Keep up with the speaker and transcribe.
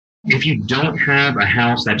If you don't have a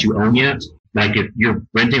house that you own yet, like if you're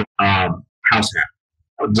renting a house now,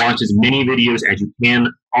 watch as many videos as you can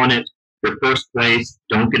on it. Your first place,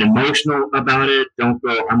 don't get emotional about it. Don't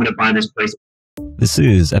go, I'm going to buy this place. This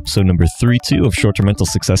is episode number 32 of Short-Term Rental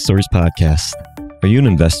Success Stories podcast. Are you an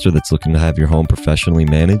investor that's looking to have your home professionally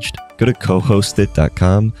managed? Go to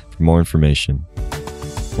cohostit.com for more information.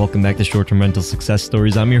 Welcome back to Short-Term Rental Success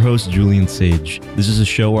Stories. I'm your host, Julian Sage. This is a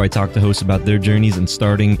show where I talk to hosts about their journeys in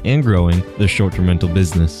starting and growing their short-term rental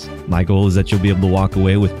business. My goal is that you'll be able to walk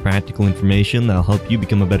away with practical information that'll help you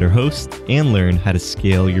become a better host and learn how to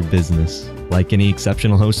scale your business. Like any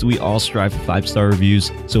exceptional host, we all strive for 5-star reviews,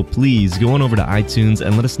 so please go on over to iTunes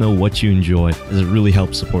and let us know what you enjoy, as it really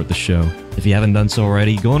helps support the show. If you haven't done so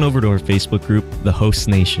already, go on over to our Facebook group, The Host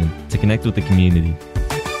Nation, to connect with the community.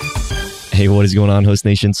 Hey, what is going on, Host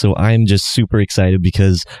Nation? So I am just super excited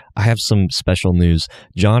because I have some special news.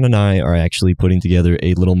 John and I are actually putting together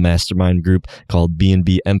a little mastermind group called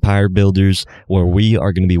B&B Empire Builders, where we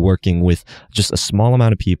are going to be working with just a small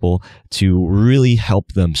amount of people to really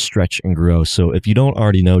help them stretch and grow. So if you don't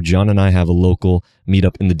already know, John and I have a local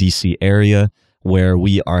meetup in the DC area where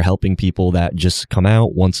we are helping people that just come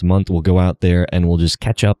out once a month. We'll go out there and we'll just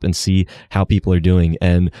catch up and see how people are doing.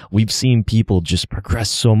 And we've seen people just progress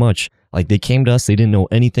so much. Like, they came to us, they didn't know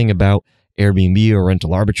anything about Airbnb or rental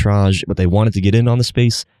arbitrage, but they wanted to get in on the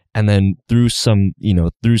space. And then through some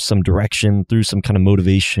direction, through some kind of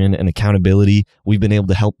motivation and accountability, we've been able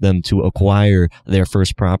to help them to acquire their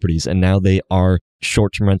first properties. And now they are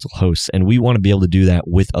short-term rental hosts. And we want to be able to do that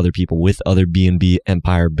with other people, with other B&B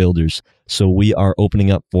Empire builders. So we are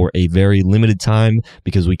opening up for a very limited time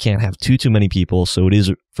because we can't have too many people. So it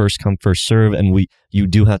is first come, first serve. And you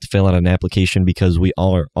do have to fill out an application because we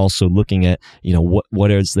are also looking at,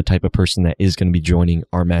 what is the type of person that is going to be joining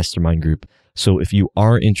our mastermind group. So if you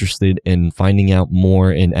are interested in finding out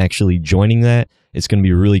more and actually joining that, it's going to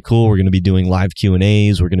be really cool. We're going to be doing live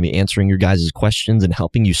Q&As. We're going to be answering your guys' questions and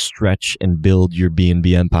helping you stretch and build your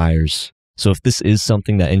B&B empires. So if this is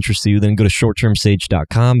something that interests you, then go to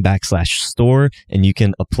shorttermsage.com/store and you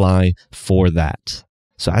can apply for that.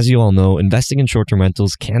 So as you all know, investing in short-term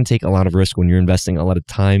rentals can take a lot of risk when you're investing a lot of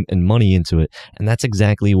time and money into it. And that's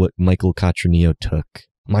exactly what Michael Cotroneo took.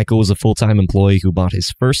 Michael was a full-time employee who bought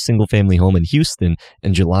his first single-family home in Houston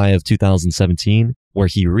in July of 2017, where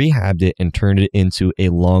he rehabbed it and turned it into a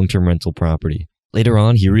long-term rental property. Later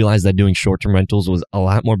on, he realized that doing short-term rentals was a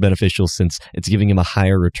lot more beneficial since it's giving him a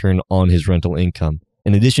higher return on his rental income.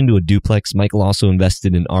 In addition to a duplex, Michael also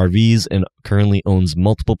invested in RVs and currently owns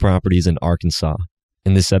multiple properties in Arkansas.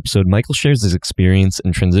 In this episode, Michael shares his experience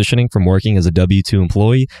in transitioning from working as a W-2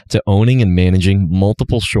 employee to owning and managing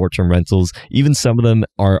multiple short-term rentals. Even some of them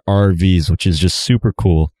are RVs, which is just super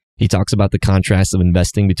cool. He talks about the contrast of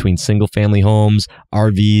investing between single-family homes,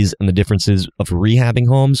 RVs, and the differences of rehabbing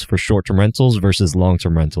homes for short-term rentals versus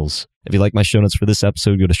long-term rentals. If you like my show notes for this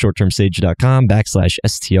episode, go to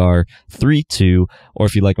shorttermsage.com/STR32. Or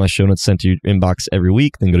if you like my show notes sent to your inbox every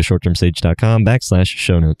week, then go to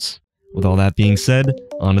shorttermsage.com/show notes. With all that being said,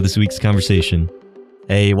 on to this week's conversation.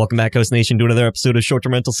 Hey, welcome back, Host Nation, to another episode of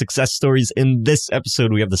Short-Term Rental Success Stories. In this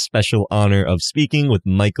episode, we have the special honor of speaking with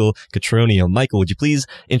Michael Cotroneo. Michael, would you please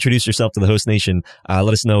introduce yourself to the Host Nation?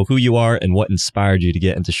 Let us know who you are and what inspired you to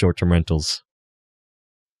get into short-term rentals.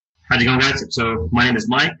 How's it going, guys? So my name is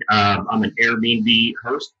Mike. I'm an Airbnb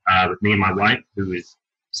host with me and my wife, who is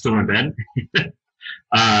still in bed.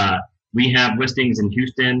 We have listings in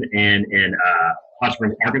Houston and in Hot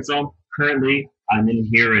Springs, Arkansas. Currently, I'm in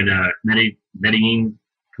here in Medellin,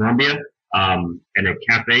 Colombia, in a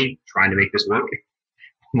cafe trying to make this work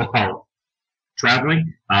while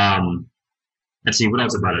traveling. Let's see, what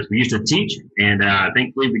else about us? We used to teach, and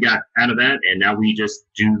thankfully we got out of that, and now we just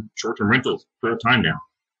do short-term rentals full-time now.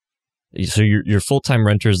 So you're full-time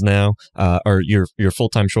renters now, or you're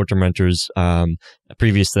full-time short-term renters.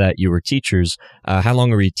 Previous to that, you were teachers. How long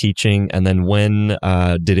were you teaching, and then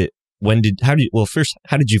how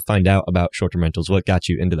did you find out about short-term rentals? What got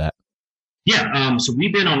you into that? Yeah, so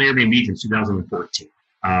we've been on Airbnb since 2014.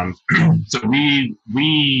 So we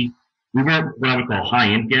were what I would call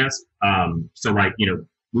high-end guests. So we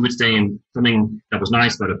would stay in something that was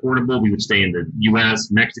nice but affordable. We would stay in the U.S.,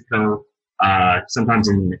 Mexico, sometimes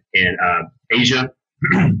in Asia.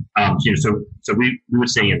 So we would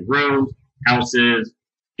stay in rooms, houses,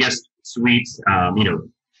 guest suites,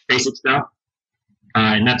 basic stuff.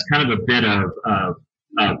 And that's kind of a bit of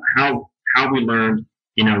how we learned,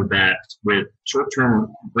 that with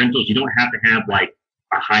short-term rentals, you don't have to have like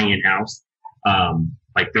a high-end house.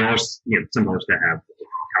 Like there are, some owners that have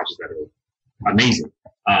houses that are amazing.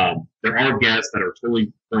 There are guests that are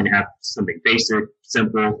totally going to have something basic,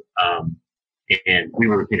 simple, and we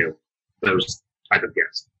were, those type of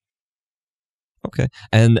guests. Okay.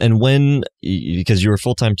 And when, because you were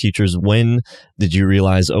full-time teachers, when did you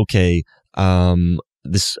realize, okay, when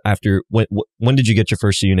did you get your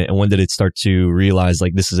first unit, and when did it start to realize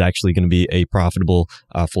like this is actually going to be a profitable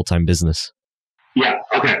full-time business? Yeah.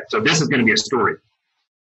 Okay. So this is going to be a story.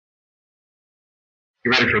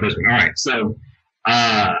 You ready for this one? All right. So,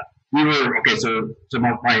 So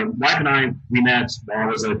my wife and I, we met while I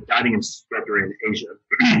was a diving instructor in Asia.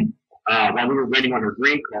 While we were waiting on her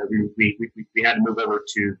green card, we had to move over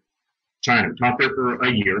to China. Taught there for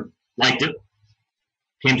a year, liked it,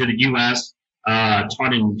 came to the U.S.,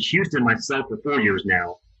 taught in Houston myself for 4 years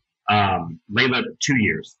now, Layla 2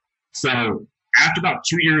 years. So after about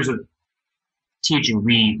 2 years of teaching,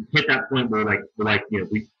 we hit that point where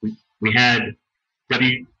we had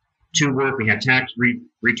W-2 work, we had tax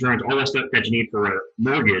returns, all that stuff that you need for a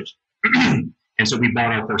mortgage, and so we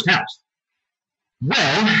bought our first house.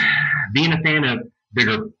 Well, being a fan of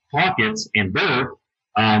bigger pockets and birth,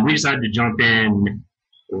 we decided to jump in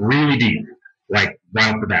really deep, like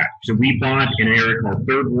right off the bat. So we bought in an area called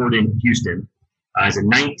Third Ward in Houston. It's a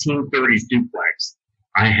 1930s duplex.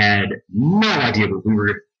 I had no idea what we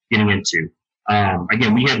were getting into.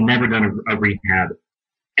 Again, we had never done a rehab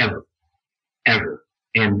ever.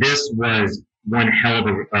 And this was one hell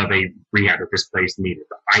of a rehab that this place needed.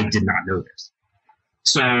 But I did not know this.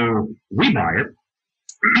 So we buy it.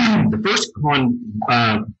 The first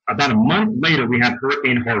about a month later, we have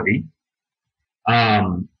Hurricane Harvey.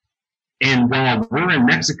 And while we're in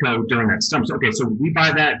Mexico during that summer, so we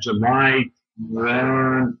buy that July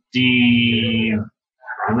 20,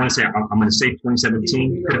 I'm going to say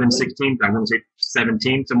 2017, could have been 16, but I want to say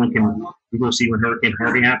 17. Someone can Google see when Hurricane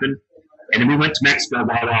Harvey happened. And then we went to Mexico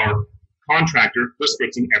while our contractor was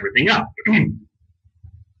fixing everything up.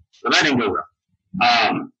 So that didn't go well.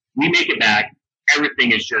 We make it back.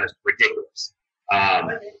 Everything is just ridiculous.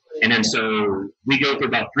 And then so we go through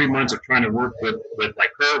about 3 months of trying to work with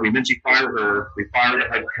like her. We eventually fire her. We fired a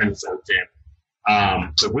head consultant.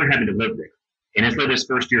 So we're having to live there. And it's like this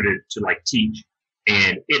first year to like teach.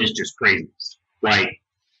 And it is just crazy. Like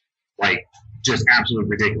just absolutely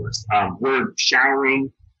ridiculous. We're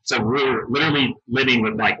showering. So we're literally living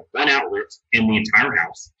with like one outlet in the entire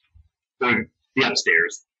house for the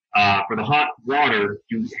upstairs. For the hot water,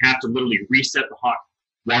 you have to literally reset the hot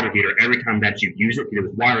water heater every time that you use it. It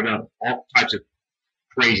was wired up, all types of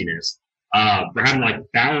craziness. We're having to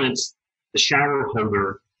like balance the shower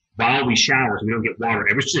holder while we shower so we don't get water.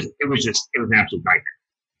 It was an absolute nightmare.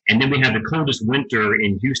 And then we had the coldest winter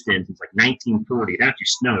in Houston since like 1940. It actually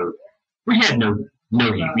snowed. We had no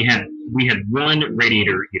heat. We had one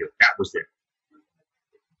radiator heater. That was it.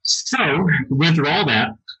 So we went through all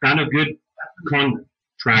that, found a good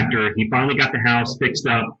contractor. He finally got the house fixed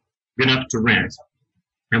up, good enough to rent.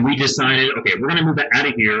 And we decided, okay, we're going to move out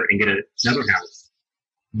of here and get another house.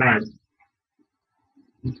 But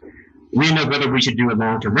we didn't know whether we should do a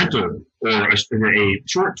long-term rental or a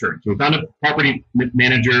short-term. So we found a property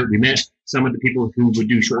manager. We met some of the people who would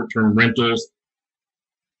do short-term rentals.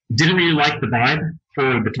 Didn't really like the vibe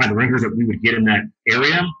for the type of renters that we would get in that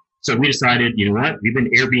area. So we decided, you know what? We've been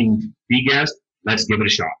Airbnb guests. Let's give it a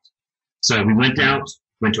shot. So we went to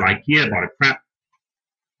IKEA, bought a crap.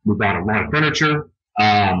 We bought a lot of furniture,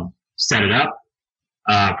 set it up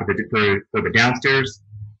for the downstairs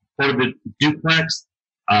part of the duplex.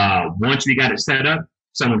 Once we got it set up,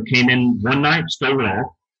 someone came in one night, stole it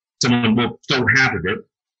all. Someone stole half of it.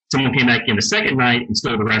 Someone came back in the second night and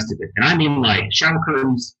stole the rest of it. And I mean like shower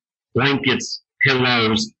curtains, blankets,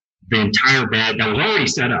 pillows, the entire bed that was already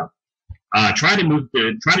set up. Try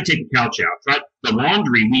to take the couch out. The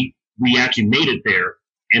laundry, we actually made it there,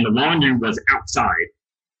 and the laundry was outside.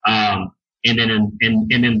 And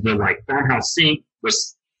then the like farmhouse sink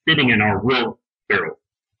was sitting in our wheelbarrow.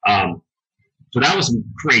 So that was some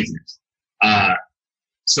craziness.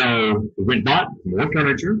 So we went and bought more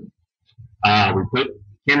furniture. We put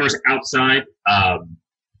cameras outside.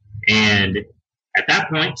 And at that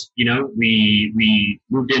point, we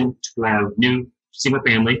moved into our new single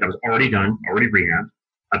family that was already done, already rehabbed,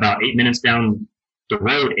 about 8 minutes down the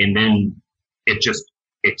road. And then it just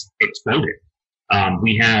exploded.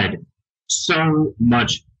 We had so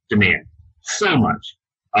much demand, so much.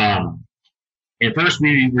 At first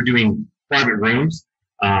we were doing private rooms,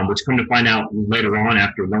 which come to find out later on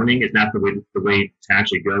after learning is not the way to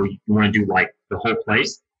actually go. You want to do like the whole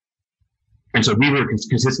place. And so we were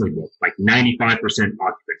consistently booked, like 95%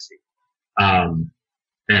 occupancy. And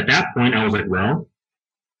at that point I was like, well,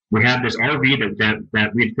 we have this RV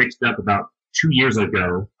that we had fixed up about 2 years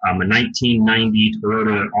ago, a 1990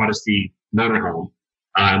 Toyota Odyssey motorhome.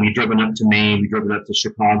 We drove it up to Maine, we drove it up to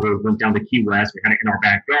Chicago, went down to Key West, we had it in our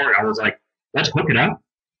backyard. I was like, let's hook it up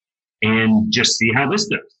and just see how this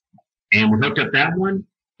goes. And we hooked up that one,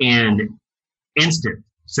 and instant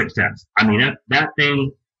success. I mean, that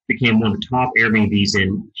thing became one of the top Airbnbs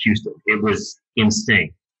in Houston. It was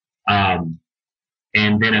insane. And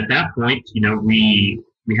then at that point, we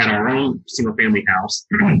had our own single family house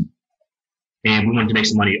and we wanted to make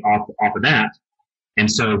some money off of that. And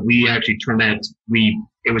so we actually turned that,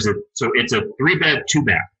 it's a 3-bed,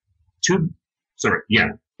 2-bath,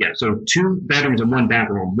 so 2 bedrooms and 1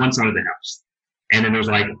 bathroom on one side of the house. And then there's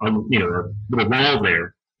like, a little wall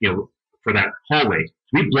there, for that hallway.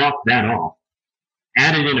 We blocked that off,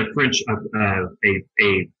 added in a French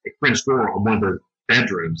door on one of the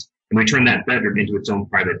bedrooms, and we turned that bedroom into its own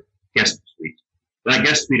private guest suite. That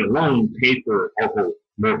guest suite alone paid for our whole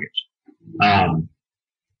mortgage. And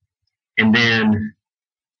then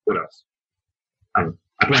what else? I feel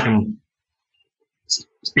like I'm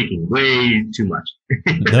speaking way too much.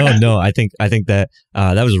 No. I think that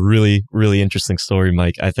that was a really, really interesting story,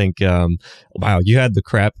 Mike. I think, wow, you had the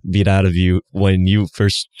crap beat out of you when you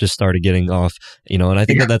first just started getting off, and I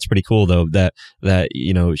think that's pretty cool though, that,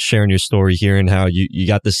 sharing your story here and how you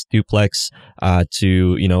got this duplex,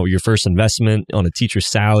 to, your first investment on a teacher's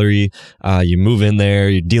salary. You move in there,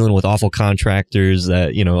 you're dealing with awful contractors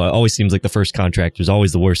that, it always seems like the first contractor is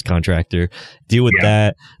always the worst contractor. Deal with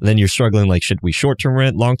that. Then you're struggling, like, should we short-term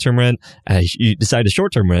rent, long-term rent? You decide to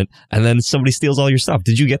short-term rent, and then somebody steals all your stuff.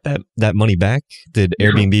 Did you get that money back? Did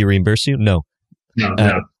Airbnb reimburse you? No.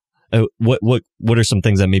 No. What are some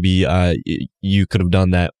things that maybe you could have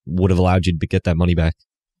done that would have allowed you to get that money back?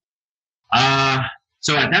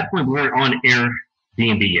 So at that point we weren't on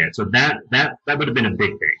Airbnb yet, so that would have been a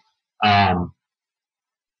big thing.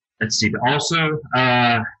 Let's see. Also,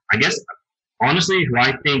 I guess honestly, who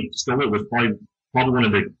I think stole it was probably one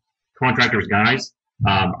of the contractor's guys.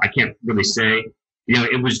 I can't really say.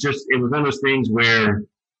 It was one of those things where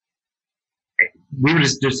we were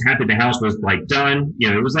just happy the house was like done.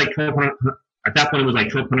 It was like $1,200 at that point. It was like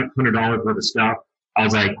 $1,200 worth of stuff. I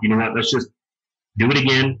was like, you know what? Let's just do it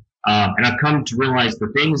again. And I've come to realize the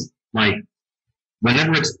things, like,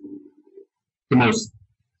 whenever it's the most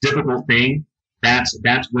difficult thing, that's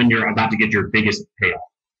when you're about to get your biggest payoff.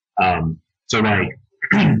 So like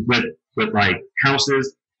with like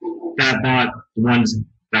houses that I bought, the ones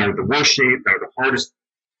that are the worst shape, that are the hardest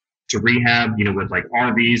to rehab, with like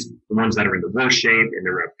RVs, the ones that are in the worst shape and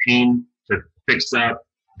they're a pain to fix up.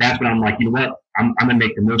 That's when I'm like, you know what? I'm gonna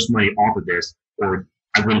make the most money off of this, or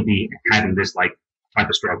I wouldn't be having this like type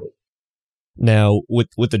of struggle. Now,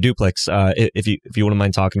 with the duplex, if you wouldn't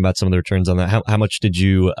mind talking about some of the returns on that, how much did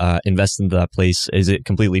you invest into that place? Is it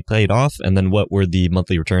completely paid off? And then what were the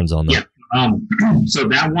monthly returns on that? Yeah. So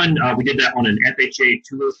that one, we did that on an FHA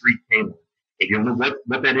 203K loan. If you don't know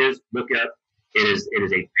what that is, look up. It is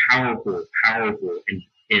a powerful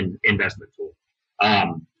investment tool.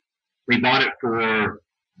 We bought it for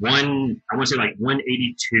I want to say like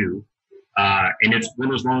 182. And it's one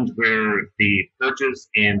of those loans where the purchase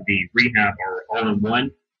and the rehab are all in one.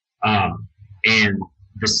 And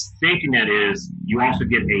the safety net is you also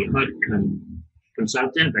get a HUD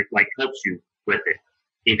consultant that like helps you with it.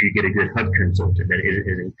 If you get a good HUD consultant that is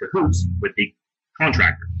in cahoots with the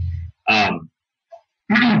contractor.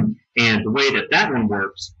 And the way that one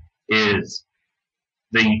works is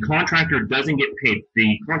the contractor doesn't get paid.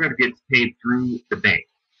 The contractor gets paid through the bank.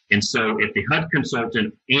 And so if the HUD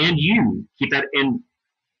consultant and you keep that in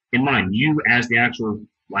mind, you as the actual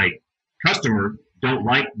like customer don't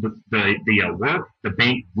like the work, the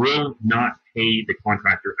bank will not pay the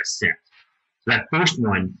contractor a cent. So that first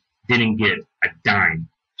one didn't get a dime.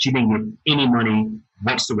 She didn't get any money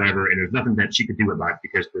whatsoever, and there's nothing that she could do about it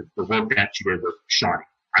because the work that she did was shoddy.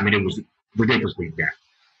 I mean, it was ridiculously bad.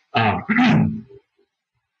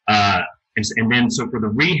 And then so for the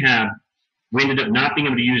rehab, we ended up not being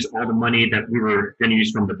able to use all the money that we were going to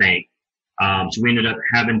use from the bank. So we ended up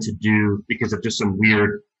having to do, because of just some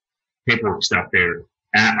weird paperwork stuff there,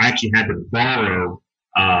 I actually had to borrow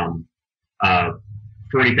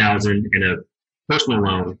 $40,000 in a personal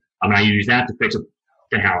loan. I used that to fix up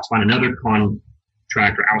the house, find another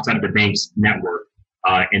contractor outside of the bank's network,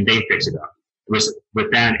 and they fix it up with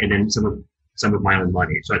that, and then some of my own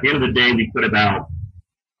money. So at the end of the day, we put about,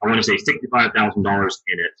 I want to say, $65,000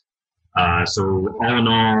 in it. So all in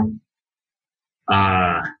all,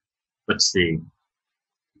 let's see,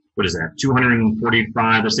 what is that?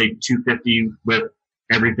 245, let's say 250 with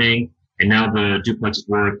everything. And now the duplex is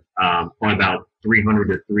worth probably about 300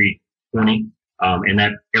 to 320. And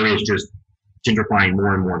that area is just gentrifying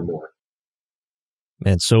more and more and more.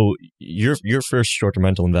 Man, so your first short-term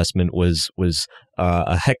rental investment was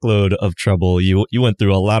a heckload of trouble. You went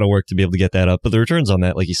through a lot of work to be able to get that up, but the returns on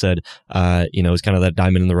that, like you said, is kind of that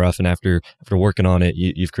diamond in the rough. And after working on it,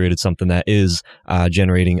 you've created something that is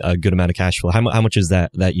generating a good amount of cash flow. How much is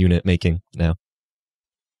that unit making now?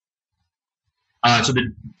 So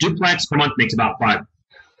the duplex per month makes about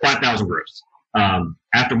 $5,000 gross.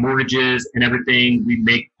 After mortgages and everything, we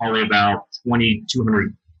make probably about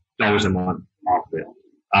 $2,200 a month off of it.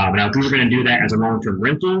 Now, if we were going to do that as a long-term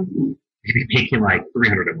rental, we'd be making like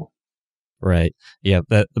 $300 a month. Right. Yeah.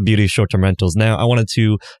 The beauty of short-term rentals. Now, I wanted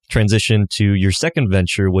to transition to your second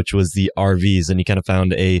venture, which was the RVs, and you kind of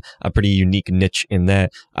found a pretty unique niche in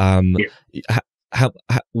that.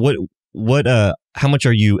 How much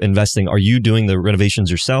are you investing? Are you doing the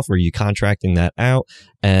renovations yourself, or are you contracting that out?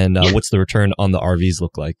 And what's the return on the RVs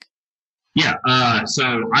look like? Yeah.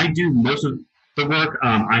 So I do most of the work.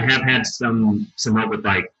 I have had some help with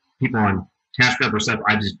like people on task prep or stuff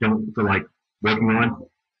I just don't feel like working on.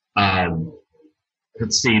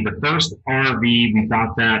 Let's see, the first RV, we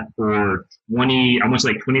bought that for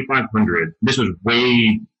 $2,500. This was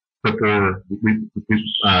way before we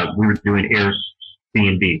were doing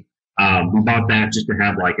Airbnb. We bought that just to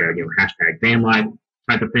have like a hashtag van life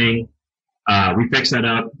type of thing. We fixed that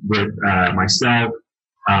up with myself,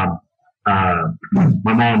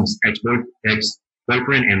 my mom's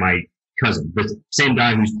ex-boyfriend, and my cousin, the same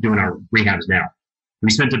guy who's doing our rehabs now.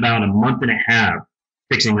 We spent about a month and a half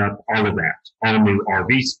fixing up all of that, all new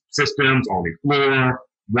RV systems, all new floor,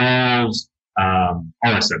 walls, all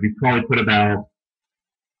that stuff. We probably put about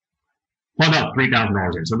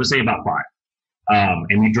 $3,000 in, so let's say about $5,000.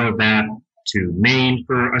 And we drove that to Maine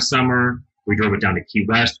for a summer. We drove it down to Key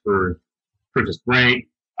West for Christmas break.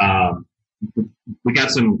 We got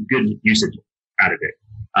some good usage out of it.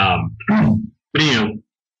 But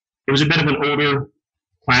it was a bit of an older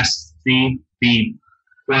Class C, B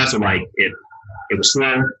plus, or like it was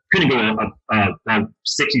slow. Couldn't go above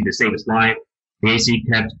 60 to save its life. The AC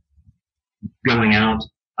kept going out.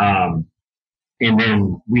 And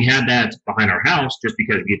then we had that behind our house just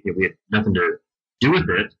because we had nothing to do with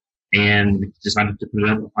it. And we decided to put it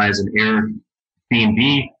up as an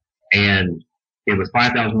Airbnb, and it was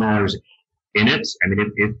 $5,000 in it. I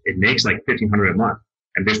mean, it makes like $1,500 a month,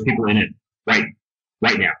 and there's people in it right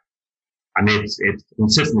now. I mean, it's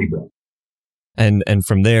consistently built. And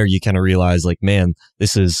from there, you kind of realize, like, man,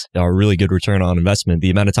 this is a really good return on investment. The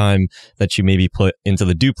amount of time that you maybe put into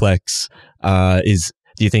the duplex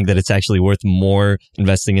do you think that it's actually worth more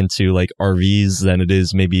investing into like RVs than it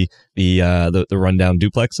is maybe the rundown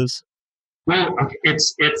duplexes? Well,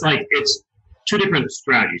 it's two different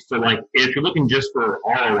strategies. So like, if you're looking just for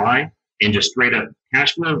ROI and just straight up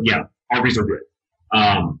cash flow, yeah, RVs are good.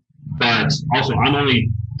 But also, I'm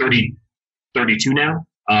only 32 now.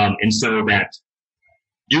 And so that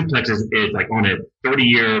duplex is like on a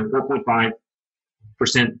 30-year,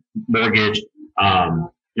 4.5% mortgage.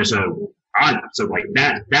 So like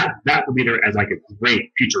that would be there as like a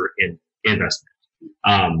great future investment.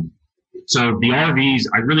 So the RVs,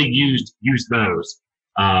 I really used those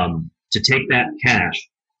to take that cash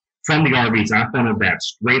from the RVs. I funneled that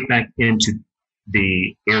straight back into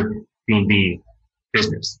the Airbnb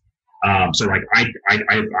business. So like I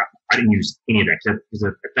didn't use any of that because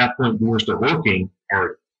at that point we were still working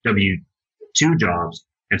our W-2 jobs,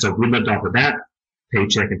 and so we lived off of that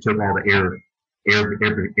paycheck and took all the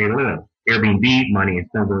Airbnb money and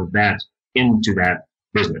funneled that into that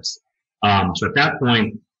business. So at that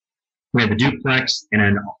point, we had the duplex and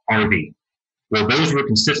an RV. Well, those were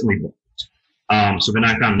consistently booked. So then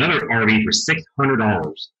I found another RV for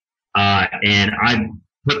 $600, and I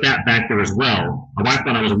put that back there as well. My wife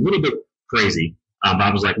thought I was a little bit crazy, but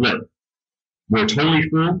I was like, look, we're totally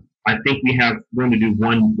full. I think we have room to do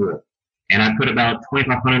one more. And I put about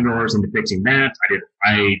 $2,500 into fixing that.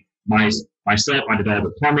 Myself, I did all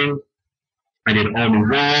the plumbing. I did all new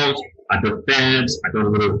walls. I built beds. I built a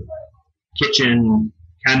little kitchen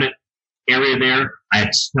cabinet area there. I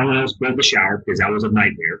had someone else build the shower because that was a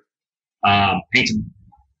nightmare. Painted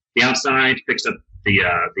the outside, fixed up the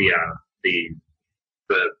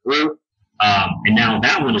roof, and now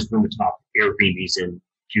that one is one of the top Airbnbs in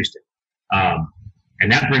Houston,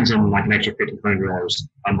 and that brings in like an extra $1,500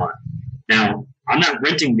 a month. Now I'm not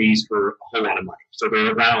renting these for a whole lot of money, so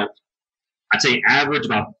they're about, I'd say average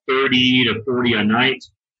about 30 to 40 a night,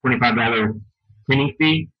 $25 cleaning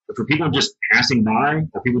fee. But for people just passing by,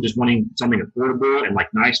 or people just wanting something affordable and like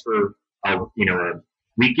nice for a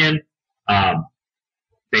weekend,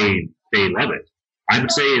 they love it. I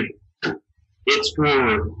would say it's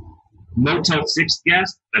for Motel 6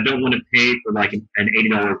 guest, I don't want to pay for like an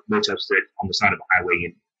 $80 Motel 6 on the side of a highway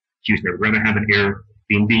in Houston. I'd rather have an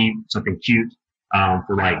Airbnb, something cute,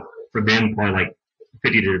 for them, probably like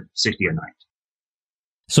 50 to 60 a night.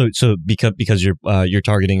 So because you're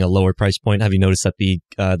targeting a lower price point, have you noticed that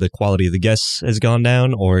the quality of the guests has gone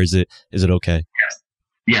down, or is it okay? Yes.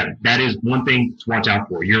 Yeah, that is one thing to watch out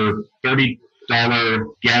for. Your $30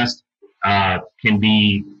 guest can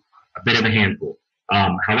be a bit of a handful.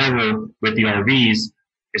 However, with the RVs,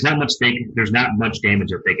 there's not much damage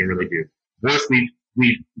that they can really do. Worst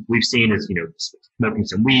we've seen is, smoking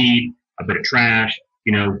some weed, a bit of trash,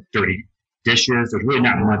 dirty dishes. There's really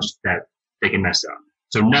not much that they can mess up.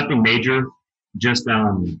 So nothing major, just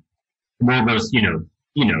more of those,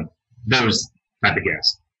 those type of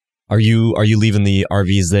guests. Are you leaving the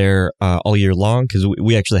RVs there all year long? Because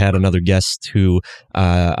we actually had another guest who,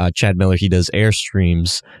 Chad Miller, he does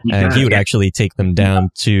Airstreams, and he would actually take them down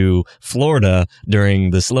to Florida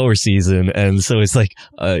during the slower season, and so it's like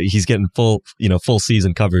he's getting full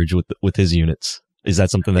season coverage with his units. Is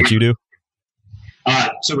that something that you do?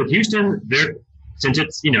 So with Houston, since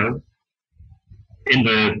it's in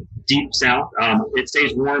the deep south, it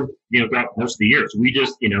stays warm throughout most of the year. So we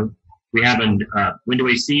just we have a window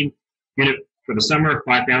AC unit for the summer,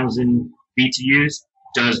 5,000 BTUs,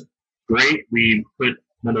 does great. We put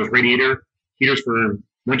one of those radiator heaters for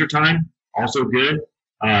wintertime, also good.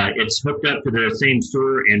 It's hooked up to the same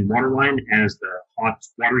sewer and water line as the hot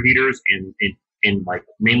water heaters and like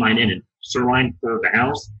main line in and sewer line for the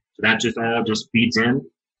house. So that just feeds in.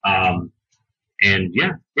 And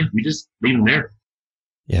yeah, we just leave them there.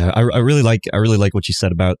 Yeah, I really like what you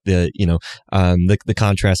said about the the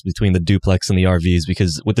contrast between the duplex and the RVs,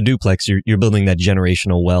 because with the duplex you're building that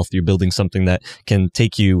generational wealth. You're building something that can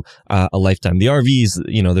take you a lifetime. The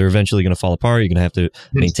RVs, they're eventually going to fall apart. You're going to have to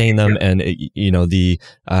maintain them, and the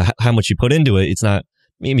how much you put into it, it's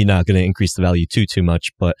maybe not going to increase the value too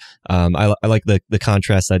much, but I like the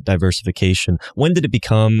contrast, that diversification. When did it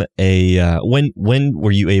become when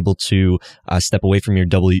were you able to step away from your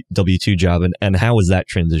W-2 job, and how was that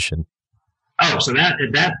transition? Oh, so that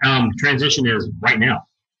transition is right now.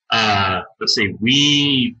 Let's see,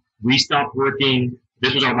 we stopped working.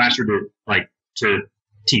 This was our last year to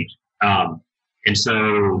teach, and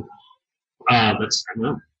so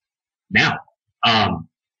now.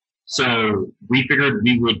 So we figured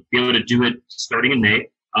we would be able to do it starting in May.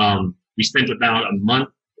 We spent about a month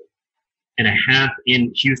and a half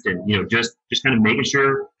in Houston, just kind of making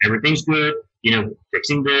sure everything's good,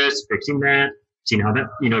 fixing this, fixing that, seeing how that,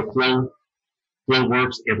 flow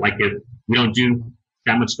works. If we don't do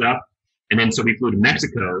that much stuff. And then so we flew to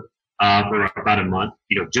Mexico for about a month,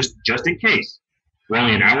 just in case. We're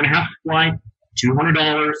only an hour and a half flight,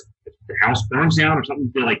 $200. If the house burns down or something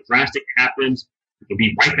drastic happens, we can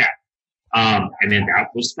be right back. And then that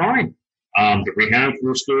was fine. The rehabs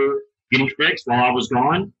were still getting fixed while I was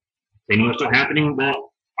gone. Things were still happening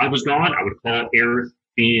while I was gone. I would call Airbnb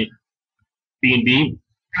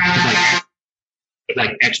if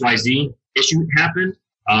XYZ issue happened.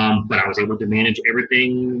 But I was able to manage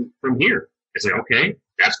everything from here. I said, okay,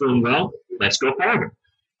 that's going well. Let's go forward.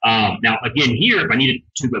 Now again, here, if I needed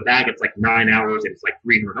to go back, it's 9 hours and it's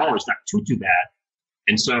 $300. Not too bad.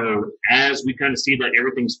 And so as we kind of see that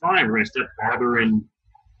everything's fine, we're going to step farther and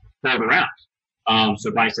farther out.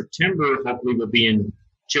 So by September, hopefully we'll be in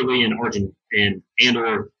Chile and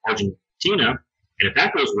or Argentina. And if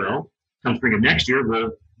that goes well, come spring of next year,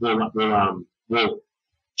 we'll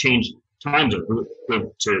change time zone. We'll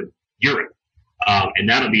go to Europe. And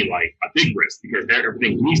that'll be a big risk because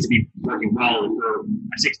everything needs to be working well for a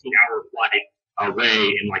 16-hour flight away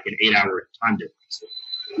in an 8-hour time difference.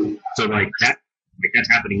 So that's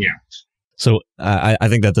happening now. So I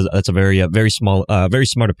think that's a very smart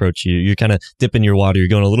approach. You're kind of dipping your water. You're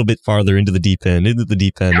going a little bit farther into the deep end,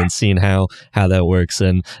 and seeing how that works.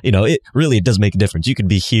 And it does make a difference. You could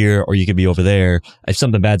be here or you could be over there. If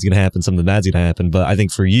something bad's going to happen, something bad's going to happen. But I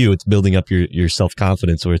think for you, it's building up your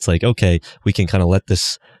self-confidence, where it's okay, we can kind of let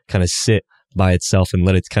this kind of sit by itself and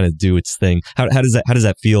let it kind of do its thing. How does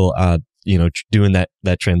that feel? Doing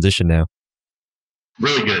that transition now.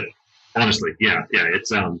 Really good. Honestly, yeah.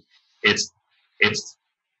 It's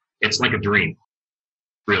like a dream,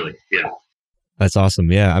 really. Yeah. That's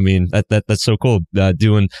awesome. Yeah, I mean that's so cool.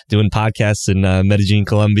 Doing podcasts in Medellin,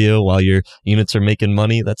 Colombia, while your units are making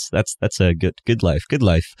money. That's a good life. Good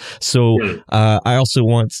life. So I also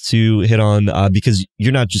want to hit on because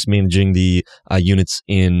you're not just managing the units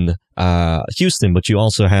in Houston, but you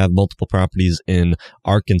also have multiple properties in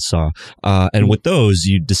Arkansas. And with those,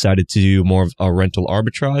 you decided to do more of a rental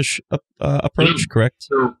arbitrage approach, correct?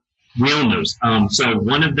 So We own those. So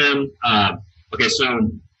one of them, okay, so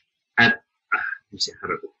at, let me see,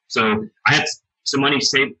 so I had some money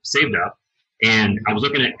saved up, and I was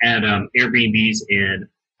looking at Airbnbs in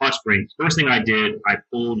Hot Springs. First thing I did, I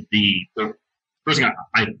pulled first thing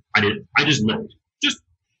I did, I just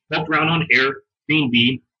walked around on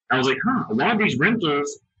Airbnb. I was like, a lot of these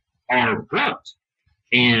rentals are booked.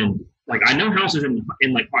 And like, I know houses in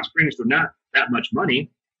like Hot Springs are not that much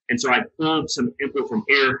money. And so I pulled some info from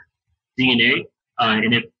AirDNA.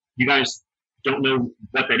 And if you guys don't know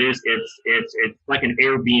what that is, it's like an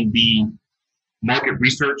Airbnb market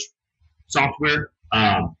research software.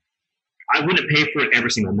 I wouldn't pay for it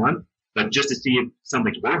every single month, but just to see if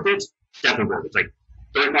something's worth it, definitely worth it. It's like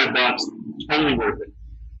 $35, totally worth it.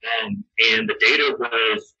 And the data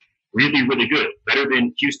was really, really good, better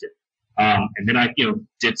than Houston. And then I,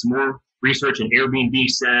 did some more research, and Airbnb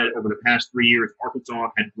said over the past 3 years,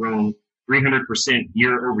 Arkansas had grown 300%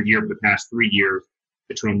 year over year for the past 3 years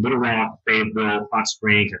between Little Rock, Fayetteville, Hot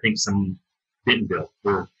Springs, I think some Bentonville,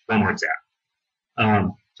 where Walmart's at.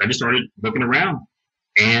 So I just started looking around,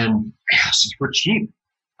 and houses were cheap.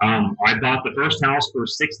 I bought the first house for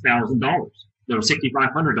 $6,000, no,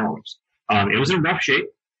 $6,500. It was in rough shape.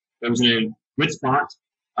 It was in a good spot.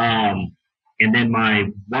 And then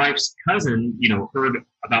my wife's cousin, heard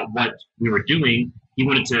about what we were doing. He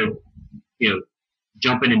wanted to,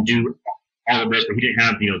 jump in and do all of this, but he didn't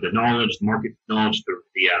have, the knowledge, the market knowledge, the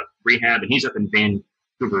rehab. And he's up in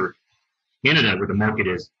Vancouver, Canada, where the market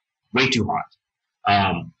is way too hot.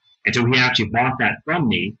 And so he actually bought that from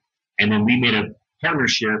me. And then we made a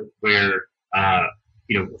partnership where,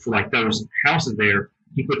 for like those houses there,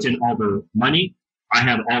 he puts in all the money. I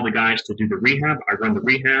have all the guys to do the rehab. I run the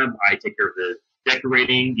rehab. I take care of the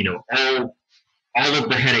decorating, all of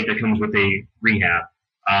the headache that comes with a rehab.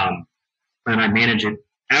 And I manage it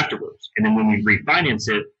afterwards. And then when we refinance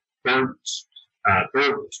it, third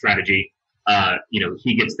strategy,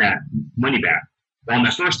 he gets that money back. Well, on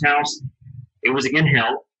the first house, it was again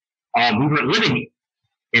hell. We weren't living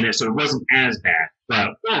in it, so it wasn't as bad.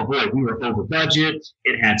 But oh boy, we were over budget.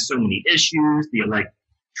 It had so many issues. The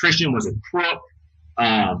electrician was a crook. We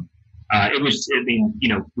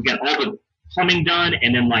got all the plumbing done,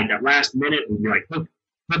 and then like that last minute, we were like hook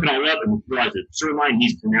it all up, and we realized the sewer line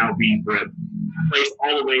needs to now be replaced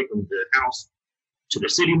all the way from the house to the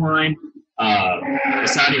city line. The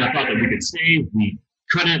siding, I thought that we could save, we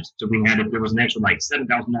couldn't, so there was an extra like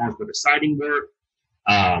 $7,000 for the siding work.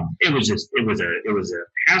 It was a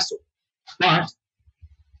hassle. But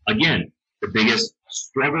again, the biggest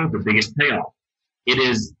struggle, the biggest payoff. It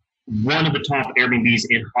is one of the top Airbnbs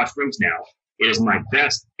in Hot Springs now. It is my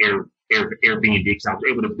best Airbnb because I was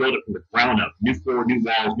able to build it from the ground up. New floor, new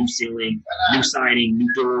walls, new ceiling, new siding,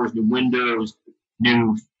 new doors, new windows,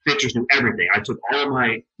 new fixtures, new everything. I took all of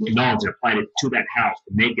my knowledge and applied it to that house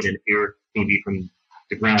to make it an Airbnb from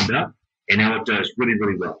the ground up, and now it does really,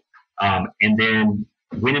 really well. And then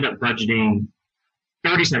we ended up budgeting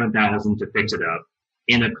 $37,000 to fix it up,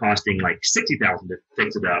 ended up costing like $60,000 to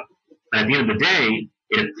fix it up. But at the end of the day,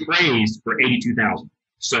 it appraised for $82,000.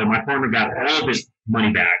 So my partner got all of his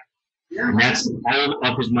money back, and that's all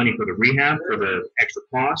of his money for the rehab, for the extra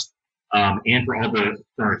cost, and for all the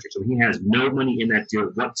furniture. So he has no money in that deal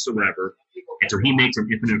whatsoever, and so he makes an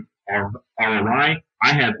infinite ROI.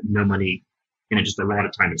 I have no money in it, just a lot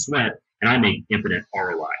of time and sweat, and I make infinite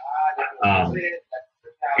ROI.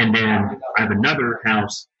 And then I have another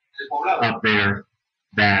house up there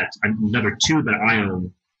another two that I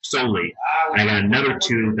own solely. And I got another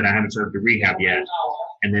two that I haven't started to rehab yet.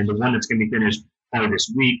 And then the one that's going to be finished probably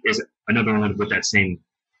this week is another one with that same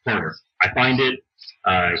partner. I find it,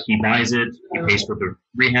 he buys it, he pays for the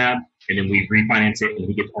rehab, and then we refinance it, and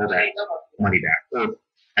he gets all that money back, or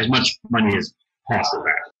as much money as possible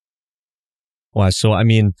back. Wow. So, I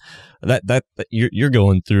mean, that you're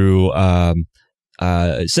going through,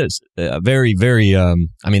 it says very, very,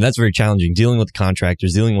 that's very challenging, dealing with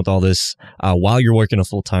contractors, dealing with all this, while you're working a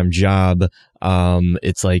full-time job.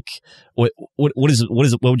 It's like, what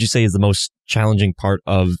would you say is the most challenging part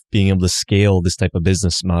of being able to scale this type of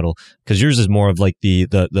business model? Cause yours is more of like the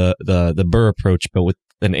Burr approach, but with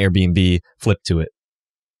an Airbnb flip to it.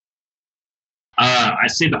 I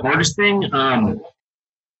say the hardest thing,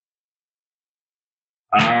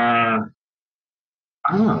 I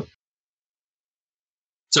don't know.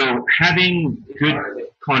 So having good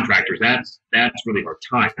contractors, that's really hard.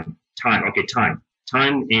 Time,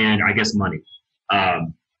 and I guess money.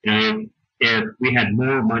 If we had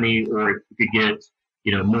more money, or if we could get,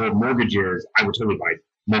 more mortgages, I would totally buy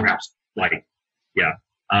more house. But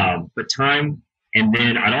time And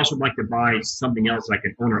then I'd also like to buy something else like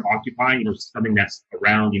an owner occupy, something that's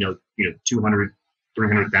around, 200,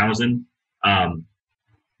 300,000.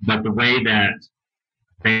 But the way that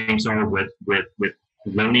banks are with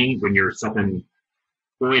loaning when you're self-employed,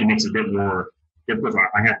 it makes it a bit more difficult.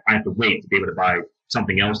 I have to wait to be able to buy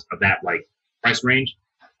something else of that like price range.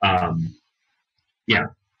 Yeah.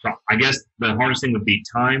 So I guess the hardest thing would be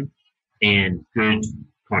time and good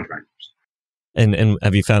contractors. And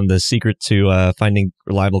have you found the secret to finding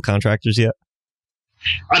reliable contractors yet?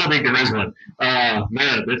 I don't think there is one.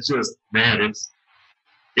 Man,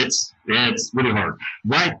 it's really hard.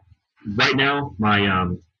 Right now,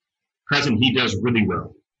 my cousin, he does really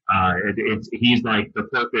well. He's like the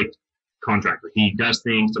perfect contractor. He does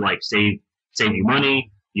things to like save you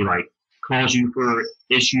money. He like calls you for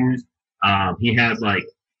issues. He has like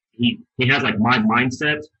my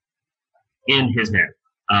mindset in his head.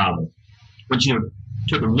 Which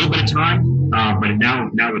took a little bit of time, but now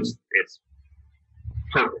it's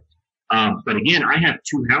perfect. But again, I have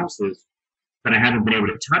 2 houses that I haven't been able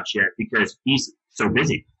to touch yet because he's so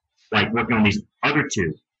busy, like working on these other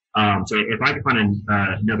 2. So if I could find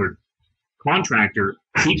another contractor,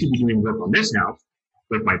 he could be doing work on this house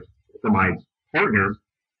for my partner,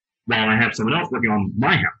 while I have someone else working on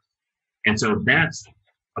my house. And so that's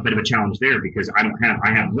a bit of a challenge there because I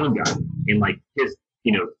have one guy in like his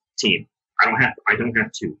team. I don't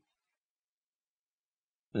have 2.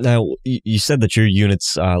 Now, you said that your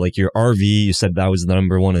units, like your RV, you said that was the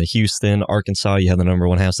number 1 in Houston, Arkansas. You had the number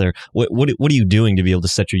 1 house there. What are you doing to be able to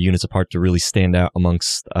set your units apart to really stand out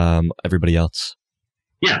amongst everybody else?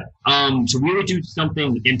 Yeah. So we would do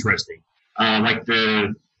something interesting, I'm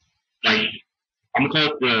gonna call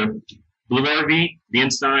it the blue RV. The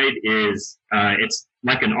inside is it's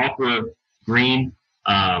like an aqua green,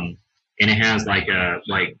 and it has like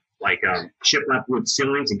shiplap wood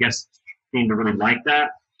ceilings, and guests seem to really like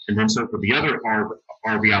that. And then so for the other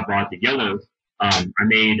RV I bought, the yellow, I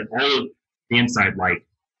made all of the inside like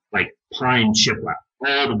pine shiplap,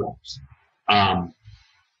 all the walls.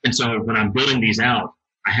 And so when I'm building these out,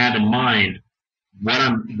 I have in mind what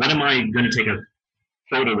am I going to take a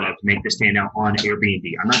photo of to make this stand out on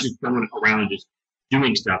Airbnb. I'm not just going around and just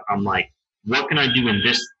doing stuff. I'm like, what can I do in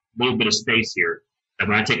this little bit of space here that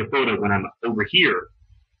when I take a photo when I'm over here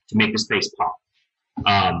to make the space pop.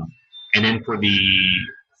 And then for the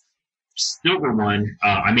silver one,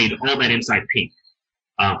 I made all that inside pink.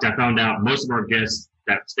 I found out most of our guests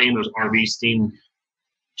that stay in those RVs seem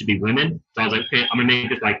to be women. So I was like, okay, I'm gonna make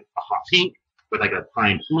this like a hot pink with like a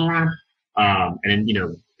pine floor. And then,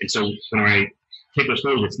 and so when I take those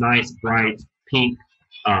photos, it's nice, bright, pink,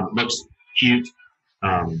 looks cute.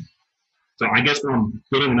 So I guess when I'm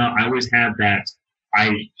building them up, I always have that.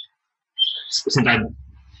 Since I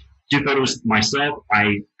do photos myself,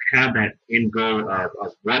 I have that end goal of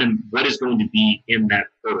what is going to be in that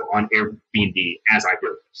photo on Airbnb as I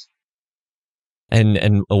build this.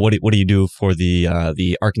 And what do you do for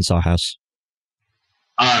the Arkansas house?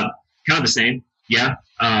 Kind of the same, yeah.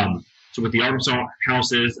 So with the Arkansas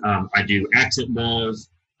houses, I do accent walls.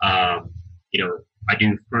 I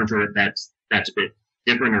do furniture that's a bit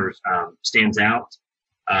different or stands out.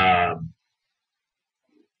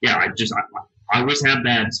 Yeah, I always have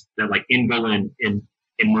that like end goal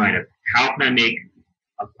in mind of how can I make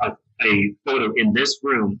a photo in this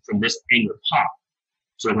room from this angle pop.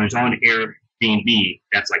 So when it's on Airbnb,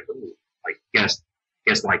 that's like, ooh, like guess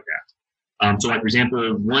like that. So like for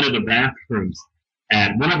example, one of the bathrooms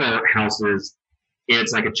at one of our houses,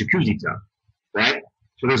 it's like a jacuzzi tub, right?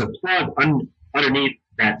 So there's a plug underneath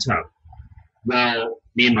that tub. Well,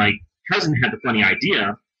 me and my cousin had the funny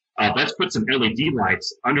idea of let's put some LED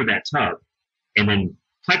lights under that tub and then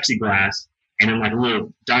plexiglass and then like a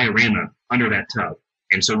little diorama under that tub.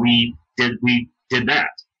 And so we did that.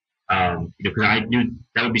 Because I knew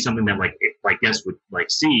that would be something that like guests would like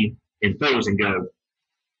see in photos and go,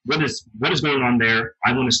 what is going on there?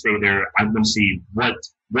 I want to stay there. I want to see what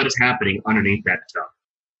is happening underneath that tub.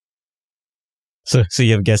 So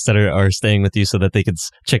you have guests that are staying with you so that they could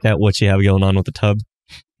check out what you have going on with the tub?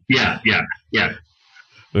 Yeah.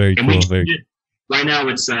 Very and cool. Right now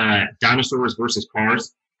it's dinosaurs versus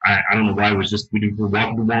cars. I don't know why it was just we're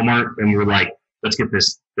walking to Walmart and we were like, let's get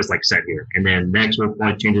this like set here. And then next we'll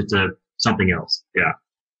probably change it to something else. Yeah.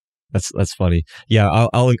 That's funny. Yeah,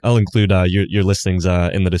 I'll include your listings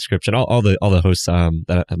in the description. All the hosts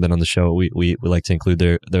that have been on the show, we like to include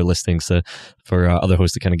their listings for other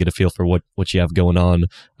hosts to kind of get a feel for what you have going on.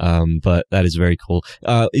 But that is very cool.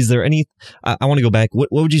 Is there any? I want to go back. What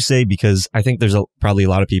would you say? Because I think there's probably a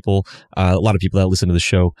lot of people that listen to the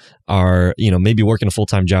show are maybe working a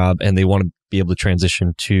full-time job and they want to be able to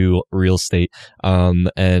transition to real estate.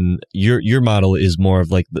 And your model is more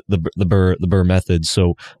of like the Burr method.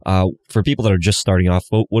 So for people that are just starting off,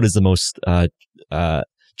 what is the most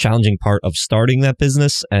challenging part of starting that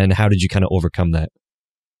business, and how did you kind of overcome that?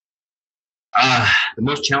 The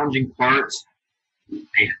most challenging part,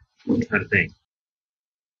 man, I'm trying to think.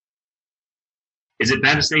 Is it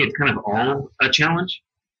bad to say it's kind of all a challenge?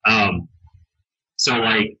 So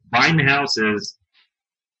like buying the house is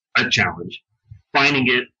a challenge. Finding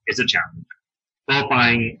it is a challenge.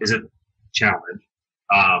 Qualifying is a challenge.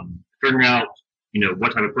 Figuring out,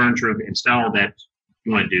 what type of furniture and style that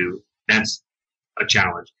you want to do, that's a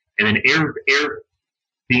challenge. And then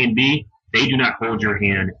Airbnb, they do not hold your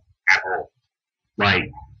hand at all.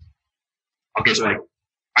 Like, okay, so like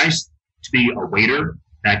I used to be a waiter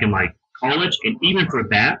back in like college, and even for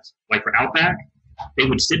that, like for Outback, they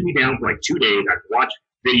would sit me down for like 2 days. I'd watch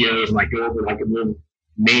videos and like go over like a little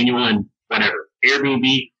manual and whatever.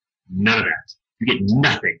 Airbnb, none of that. You get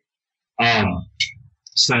nothing.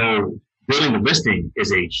 So building a listing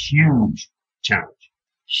is a huge challenge,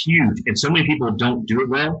 huge. And so many people don't do it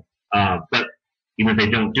well. But even if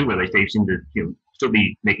they don't do it, they seem to still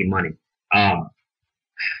be making money.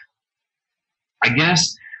 I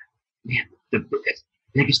guess the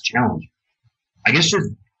biggest challenge, I guess,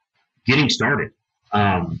 just getting started.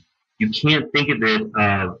 You can't think of it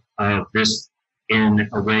of this in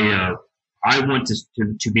a way of I want to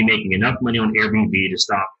be making enough money on Airbnb to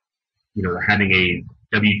stop, having a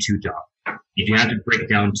W-2 job. You have to break it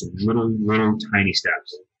down to little tiny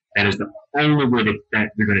steps. That is the only way that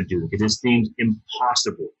you're going to do it, because it seems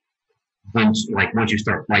impossible once you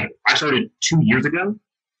start. Like I started 2 years ago,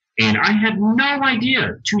 and I had no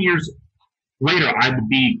idea 2 years later I would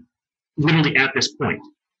be literally at this point.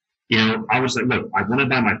 I was like, look, I want to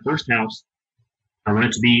buy my first house. I want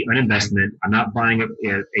it to be an investment. I'm not buying a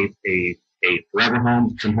forever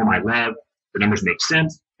home, some home I love. The numbers make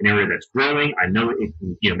sense. An area that's growing. I know it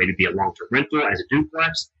can, maybe be a long-term rental as a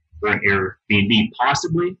duplex or an Airbnb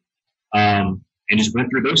possibly. And just went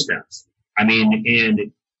through those steps. I mean,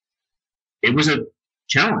 and it was a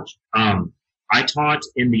challenge. I taught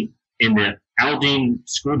in the Aldine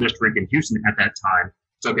School District in Houston at that time.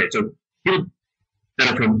 So people that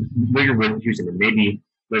are familiar with Houston and maybe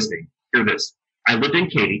listening, hear this. I lived in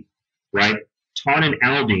Katy, right? Taught in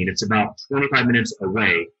Aldine. It's about 25 minutes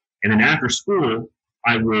away. And then after school,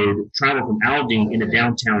 I would travel from Aldine into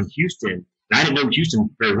downtown Houston. And I didn't know Houston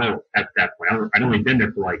very well at that point. I'd only been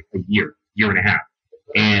there for like a year and a half.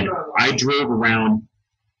 And I drove around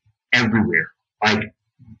everywhere, like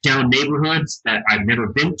down neighborhoods that I've never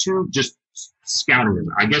been to, just scouting them.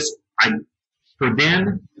 I guess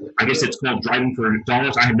it's called driving for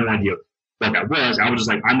dollars. I had no idea what that was. I was just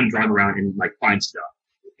like, I'm going to drive around and like find stuff.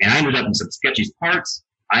 And I ended up in some sketchy parts.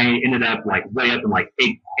 I ended up like way up in like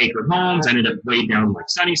 8-acre homes. I ended up way down like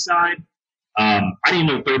Sunnyside. I didn't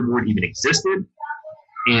know Third Ward even existed.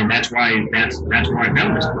 And that's why I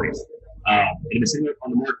found this place. It had been sitting on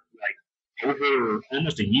the market like over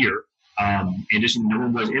almost a year. And just no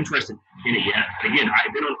one was interested in it yet. But again,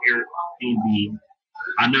 I've been on Airbnb.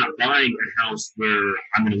 I'm not buying a house where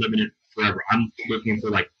I'm going to live in it forever. I'm looking for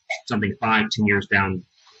like something 5-10 years down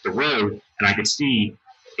the road, and I could see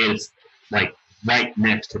it's like right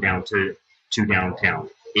next to downtown.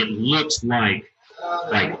 It looks like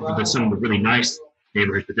some of the really nice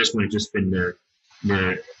neighborhoods, but this one has just been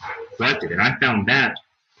neglected. And I found that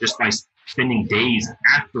just by spending days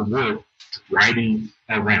after work driving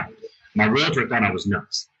around. My realtor thought I was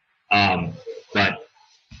nuts, but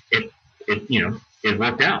it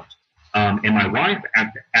worked out. And my wife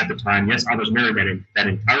at the time, yes, I was married that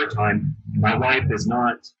entire time. My wife is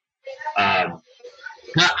not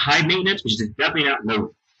high maintenance, but she's definitely not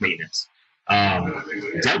low maintenance.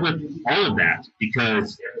 Dealt with all of that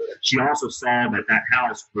because she also saw that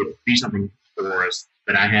house would be something for us,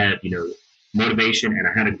 that I had, motivation and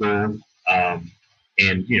I had a goal.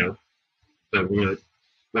 So it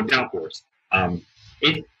worked out for us.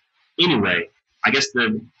 Anyway, I guess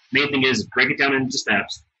the main thing is break it down into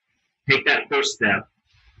steps, take that first step,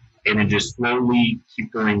 and then just slowly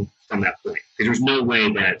keep going from that point. Because there's no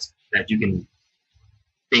way that you can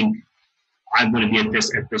think I'm going to be at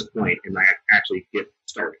this point and I actually get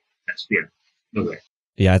started. No way.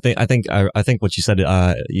 Yeah, I think what you said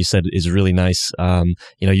is really nice.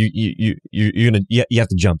 You have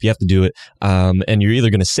to jump, you have to do it, and you're either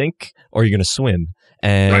going to sink or you're going to swim.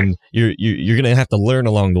 And right. You're going to have to learn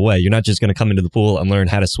along the way. You're not just going to come into the pool and learn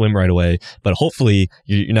how to swim right away, but hopefully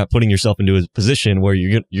you're not putting yourself into a position where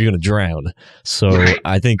you're going to drown. So right.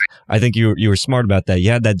 I think you were smart about that. You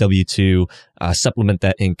had that W-2. supplement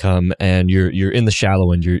that income, and you're in the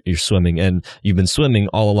shallow end, you're swimming, and you've been swimming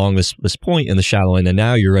all along this point in the shallow end, and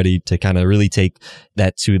now you're ready to kind of really take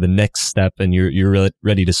that to the next step, and you're really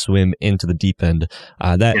ready to swim into the deep end.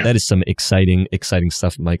 That is some exciting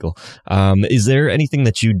stuff, Michael. Is there anything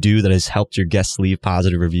that you do that has helped your guests leave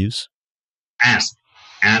positive reviews? Ask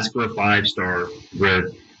for a 5-star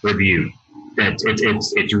review.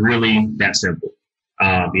 It's really that simple.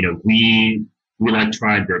 We like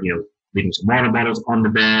tried to, leaving some water bottles on the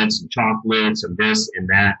bed, some chocolates, and this and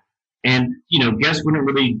that. And, guests wouldn't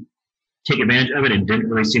really take advantage of it and didn't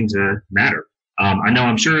really seem to matter.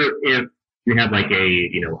 I'm sure if you have like a,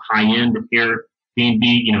 high-end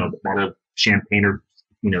Airbnb, a bottle of champagne or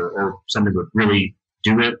something would really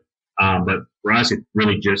do it. But for us, it's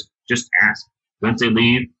really just ask. Once they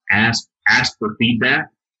leave, ask for feedback.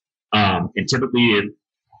 And typically if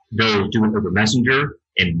they'll do it over Messenger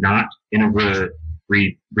and not in a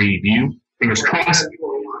review, fingers crossed.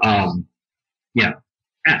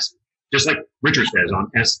 Ask. Just like Richard says on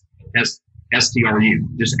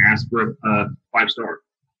STRU, just ask for a 5-star.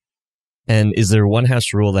 And is there one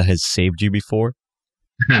house rule that has saved you before?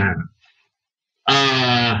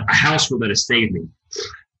 A house rule that has saved me.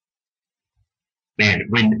 Man,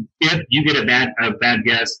 if you get a bad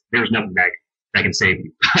guess, there's nothing that can save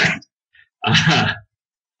you.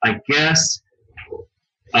 I guess.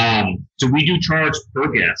 So we do charge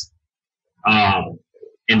per guest,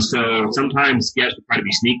 and so sometimes guests will try to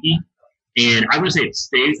be sneaky. And I wouldn't say it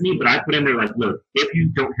saves me, but I put in there like, look, if you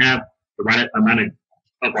don't have the right amount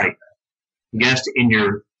of like guests in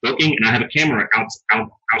your booking, and I have a camera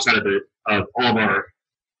outside of all of our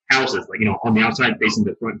houses, like on the outside facing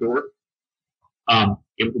the front door.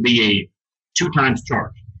 It will be a 2x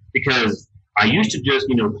charge, because I used to just,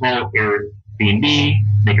 call Airbnb,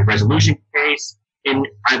 make a resolution case, and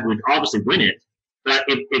I would obviously win it, but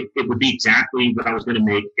it would be exactly what I was going to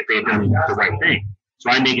make if they had done the right thing.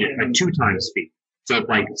 So I make it a 2x fee. So if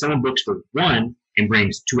like someone books for one and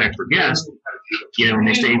brings 2 extra guests, and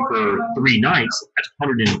they stay for 3 nights, that's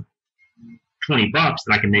 $120 that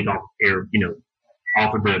I can make off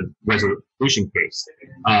off of the resolution case.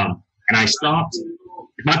 And I stopped,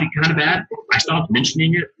 it might be kind of bad, I stopped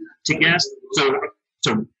mentioning it to guests.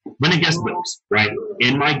 So when a guest books, right,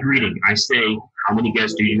 in my greeting, I say, how many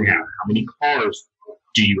guests do you have? How many cars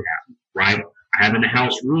do you have, right? I have in the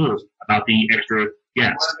house rules about the extra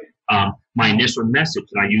guests. My initial message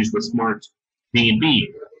that I use with Smart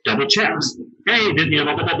B&B double checks. Hey, blah,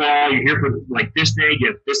 blah, blah, blah, you're here for like this day, you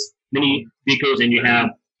have this many vehicles, and you have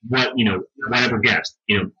whatever guest,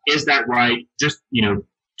 is that right? Just,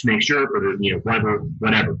 to make sure for the,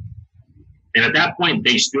 whatever. And at that point,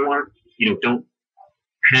 they still aren't,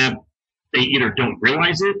 they either don't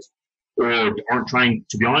realize it or aren't trying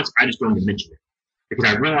to be honest. I just don't even mention it, because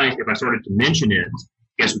I realized if I started to mention it,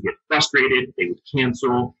 guests would get frustrated, they would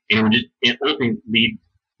cancel, and it would just ultimately lead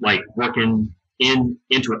like working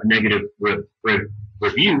into a negative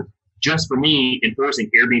review just for me enforcing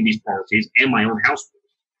Airbnb's policies and my own house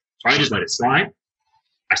rules. So I just let it slide.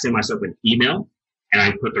 I send myself an email, and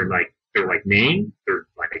I put their name, their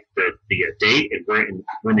the date and where and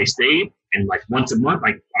when they stayed, and like once a month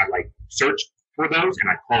I search for those, and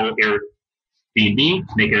I call Airbnb,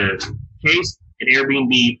 make a case, and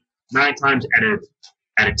Airbnb 9 times out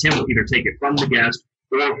of 10 will either take it from the guest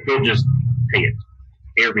or they'll just pay it.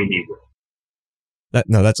 Airbnb will.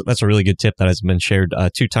 That's a really good tip that has been shared.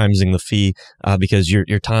 2xing the fee, because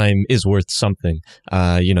your time is worth something.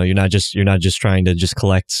 You're not just trying to just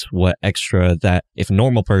collect what extra that if a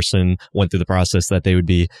normal person went through the process that you'd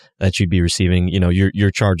be receiving.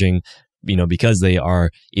 You're charging, because they are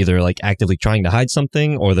either like actively trying to hide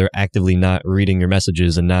something, or they're actively not reading your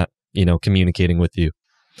messages and not communicating with you.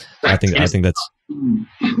 Right. I think that's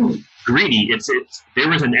greedy. It's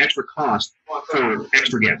there is an extra cost for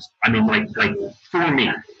extra guests. I mean, like for me,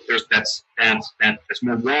 that's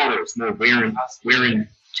more water, it's more wear and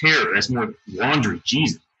tear, that's more laundry.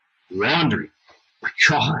 Jesus, laundry. My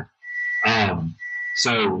God.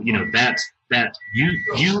 So that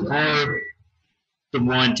you are the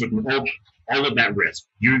one taking all of that risk.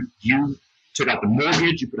 You took out the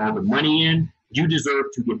mortgage, you put all the money in. You deserve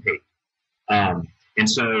to get paid. And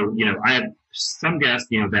so, I have some guests,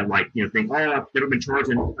 that think, oh, I've never been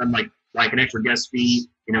charging like an extra guest fee,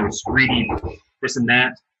 it's greedy, this and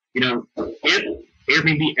that. If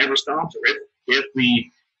Airbnb ever stops, or if we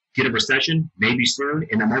get a recession, maybe soon,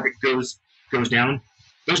 and the market goes down,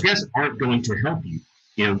 those guests aren't going to help you.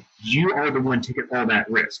 You are the one taking all that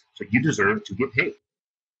risk, so you deserve to get paid.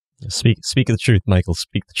 Speak the truth, Michael.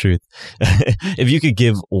 Speak the truth. If you could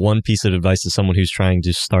give one piece of advice to someone who's trying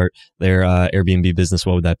to start their Airbnb business,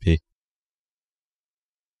 what would that be?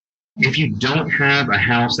 if you don't have a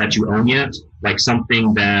house that you own yet, like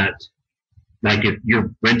something that, like if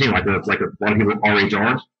you're renting, like a lot of people already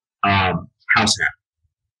are, house hack.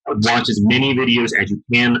 Watch as many videos as you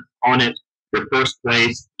can on it. Your first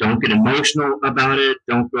place, don't get emotional about it.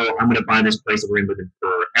 Don't go, I'm going to buy this place that we're going to live in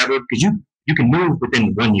forever, because you can move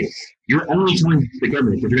within 1 year. You're only telling the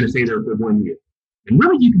government that you're going to stay there for 1 year. And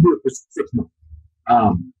really, you can do it for 6 months.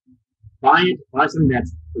 Buy something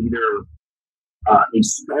that's either a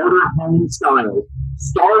starter home style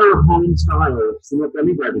single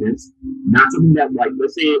family residence, not something that, like,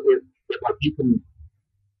 let's say if like you can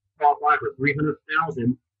qualify for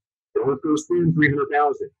 300,000, don't go spend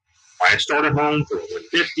 300,000. Buy a starter home for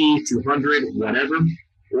 150, 200, whatever,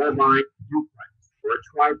 or buy a duplex or a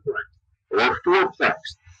triplex or a fourplex.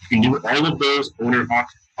 You can do all of those owner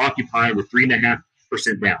occupied with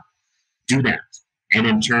 3.5% down. Do that, and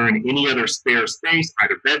in turn, any other spare space,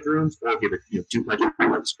 either bedrooms or give it duplex or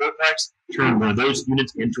fourplex, turn one of those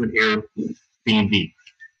units into an Airbnb.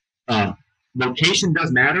 Location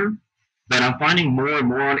does matter, but I'm finding more and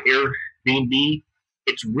more on Airbnb,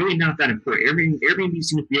 it's really not that important. Airbnb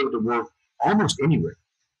seems to be able to work almost anywhere.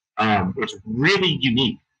 It's really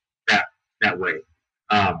unique that way.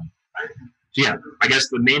 So yeah, I guess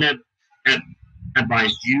the main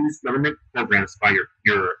advice: use government programs to buy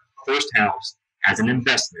your first house as an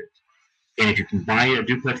investment. And if you can buy a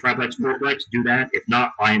duplex, triplex, fourplex, do that. If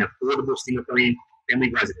not, buy an affordable single family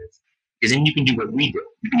residence, because then you can do what we did.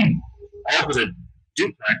 All was a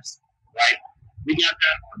duplex, right? We got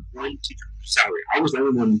that on one teacher salary. I was the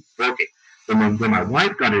only one working. When my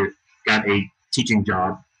wife got a teaching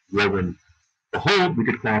job, lo and behold, we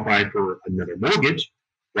could qualify for another mortgage,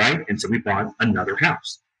 right? And so we bought another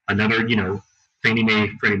house, another Fannie Mae,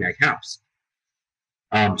 Freddie Mac house.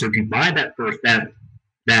 So if you buy that first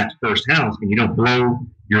house and you don't blow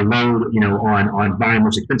your load, on buying the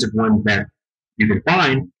most expensive one that you can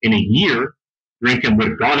find, in a year, your income would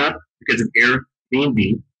have gone up because of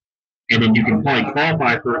Airbnb. And then you can probably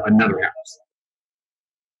qualify for another house.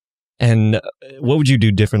 And what would you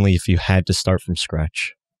do differently if you had to start from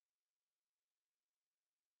scratch?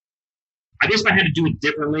 I guess if I had to do it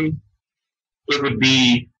differently, it would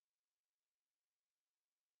be,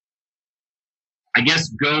 I guess,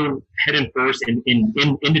 go head and first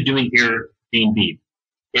into doing Airbnb.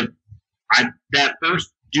 If that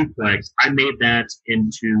first duplex, I made that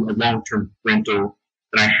into a long-term rental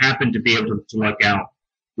that I happened to be able to look out,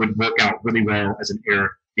 would work out really well as an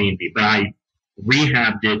Airbnb, but I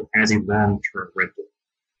rehabbed it as a long-term rental.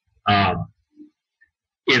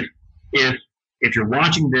 If you're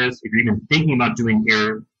watching this, if you're even thinking about doing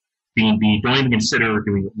Airbnb, don't even consider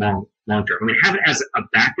doing it long-term. I mean, have it as a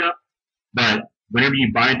backup, but whenever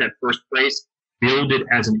you buy that first place, build it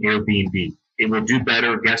as an Airbnb. It will do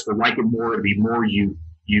better. Guests will like it more. It'll be more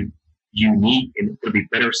unique, and it'll be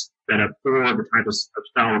better set up for the type of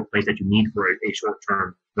style of place that you need for a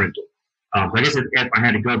short-term rental. So I guess if I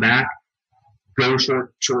had to go back, go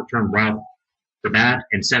short-term route for that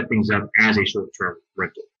and set things up as a short-term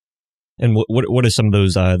rental. And what are some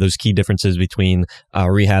of those key differences between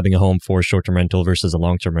rehabbing a home for a short-term rental versus a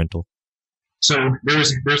long-term rental? So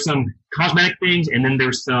there's some cosmetic things, and then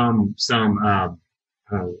there's some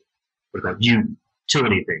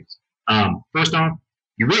utility things. First off,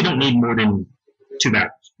 you really don't need more than 2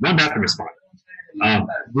 bathrooms. 1 bathroom is fine.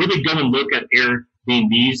 Really go and look at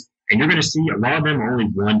Airbnbs, and you're going to see a lot of them are only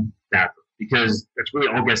 1 bathroom, because that's really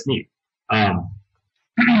all guests need.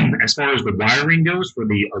 As far as the wiring goes for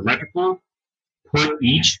the electrical, put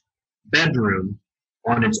each bedroom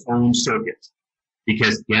on its own circuit,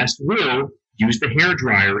 because guests will use the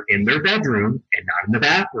hairdryer in their bedroom and not in the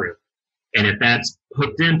bathroom. And if that's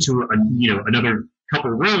hooked into another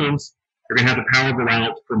couple rooms, you're going to have the power go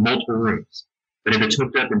out for multiple rooms. But if it's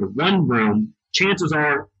hooked up into one room, chances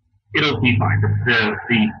are it'll be fine.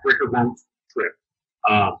 The breaker won't trip.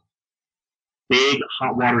 Big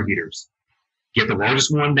hot water heaters. Get the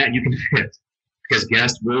largest one that you can fit, because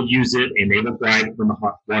guests will use it and they will gripe when the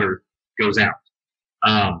hot water goes out.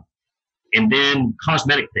 And then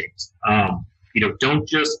cosmetic things. Don't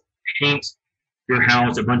just paint your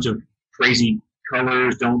house a bunch of crazy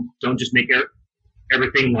colors. Don't just make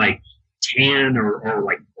everything like tan or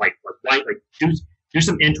like white. Like do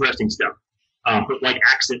some interesting stuff. Put like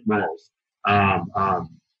accent walls.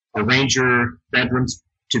 Arrange your bedrooms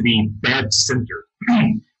to be bed centered.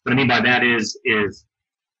 What I mean by that is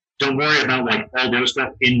don't worry about like all those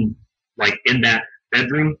stuff in that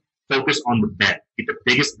bedroom. Focus on the bed. Get the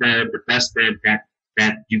biggest bed, the best bed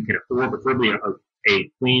that you can afford, preferably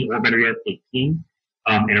a queen, or better yet, a king,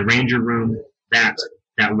 and arrange your room that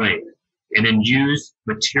way. and then use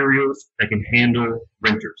materials that can handle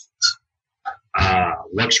renters.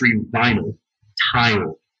 Luxury vinyl,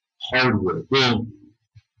 tile, hardwood, well,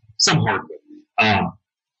 some hardwood.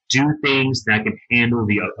 Do things that can handle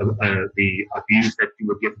the abuse that you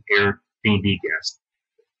would get from Airbnb guests.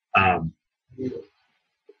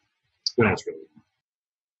 What else really?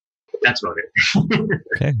 That's about it.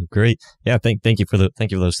 Okay, great. Yeah, thank you for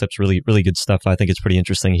those tips. Really, really good stuff. I think it's pretty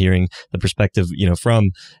interesting hearing the perspective, from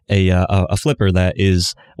a flipper that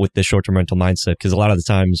is with the short-term rental mindset. Because a lot of the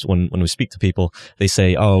times when we speak to people, they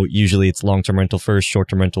say, "Oh, usually it's long-term rental first,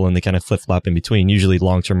 short-term rental," and they kind of flip-flop in between. Usually,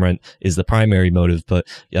 long-term rent is the primary motive, but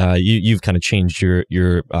you've kind of changed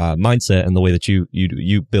your mindset and the way that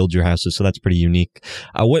you build your houses. So that's pretty unique.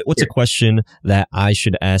 What's a question that I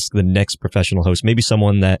should ask the next professional host? Maybe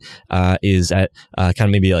someone that is at kind of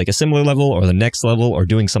maybe like a similar level or the next level or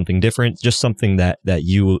doing something different, just something that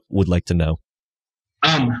you would like to know.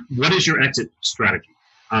 What is your exit strategy?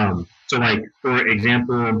 So like, for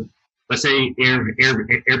example, let's say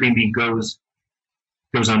Airbnb goes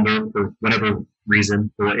under for whatever reason.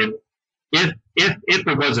 If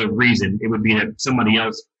there was a reason, it would be that somebody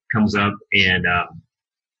else comes up and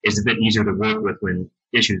is a bit easier to work with when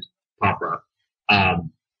issues pop up.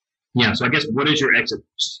 So I guess, what is your exit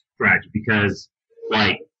strategy? Because,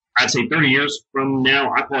 like, I'd say 30 years from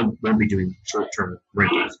now, I probably won't be doing short-term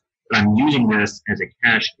rentals. But I'm using this as a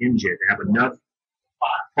cash engine to have enough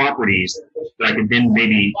properties that I can then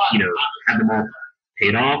maybe, have them all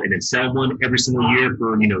paid off and then sell one every single year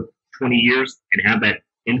for, 20 years and have that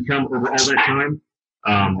income over all that time.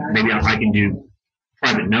 Maybe I can do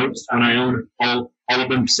private notes when I own all of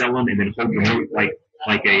them, sell them, and then hold the note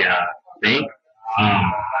like a bank.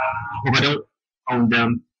 If I don't own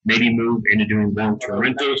them, maybe move into doing long-term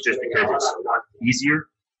rentals just because it's a lot easier.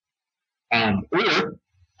 Or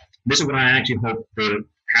this is what I actually hope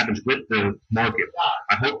happens with the market.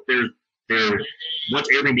 I hope there's once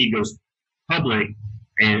Airbnb goes public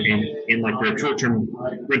and like the short-term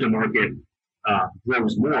rental market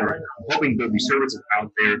grows more, I'm hoping there'll be services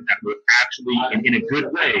out there that will actually, and in a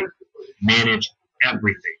good way, manage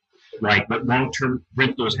everything. Like what long-term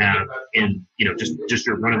rentals have in, just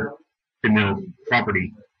your run-of-the-mill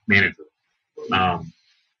property manager. So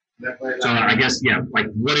I guess, like,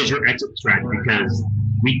 what is your exit strategy? Because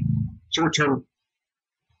short-term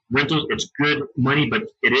rentals, it's good money, but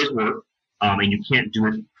it is work, and you can't do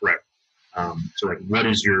it forever. So like, what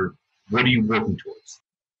are you working towards?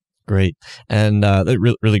 Great. And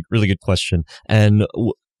really, really good question. And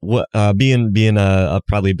what being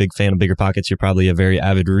probably a big fan of BiggerPockets, you're probably a very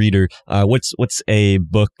avid reader. What's a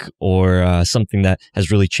book or something that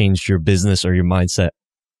has really changed your business or your mindset?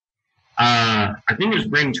 I think it was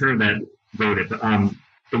Brandon Turner that wrote it. But,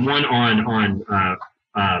 the one on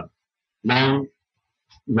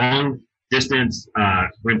long distance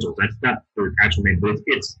rentals. That's not the actual name, but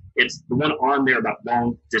it's the one on there about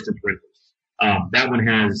long distance rentals. That one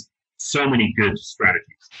has so many good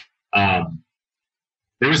strategies.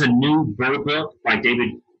 There was a new Burr book by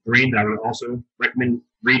David Green that I would also recommend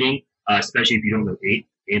reading, especially if you don't know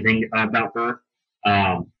anything about Burr.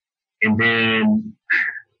 And then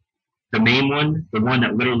the main one, the one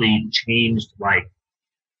that literally changed like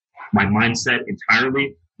my mindset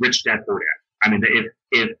entirely, Rich Dad Poor Dad. I mean,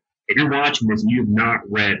 if you're watching this and you have not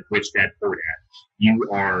read Rich Dad Poor Dad, you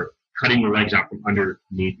are cutting your legs out from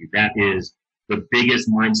underneath you. That is the biggest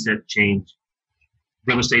mindset change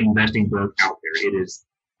real estate investing book out there.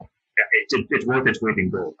 It's worth its weight in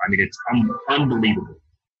gold. I mean, it's unbelievable.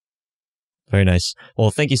 Very nice.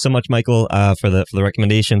 Well, thank you so much, Michael, for the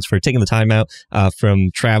recommendations, for taking the time out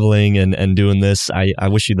from traveling and doing this. I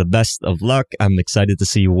wish you the best of luck. I'm excited to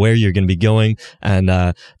see where you're going to be going, and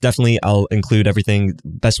definitely I'll include everything,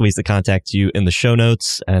 best ways to contact you in the show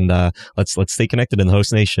notes. And let's stay connected in the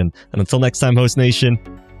Host Nation. And until next time, Host Nation,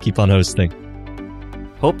 keep on hosting.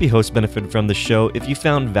 Hope you hosts benefited from the show. If you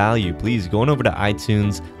found value, please go on over to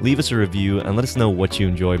iTunes, leave us a review, and let us know what you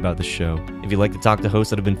enjoy about the show. If you'd like to talk to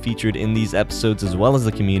hosts that have been featured in these episodes as well as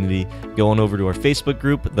the community, go on over to our Facebook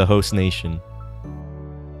group, The Host Nation.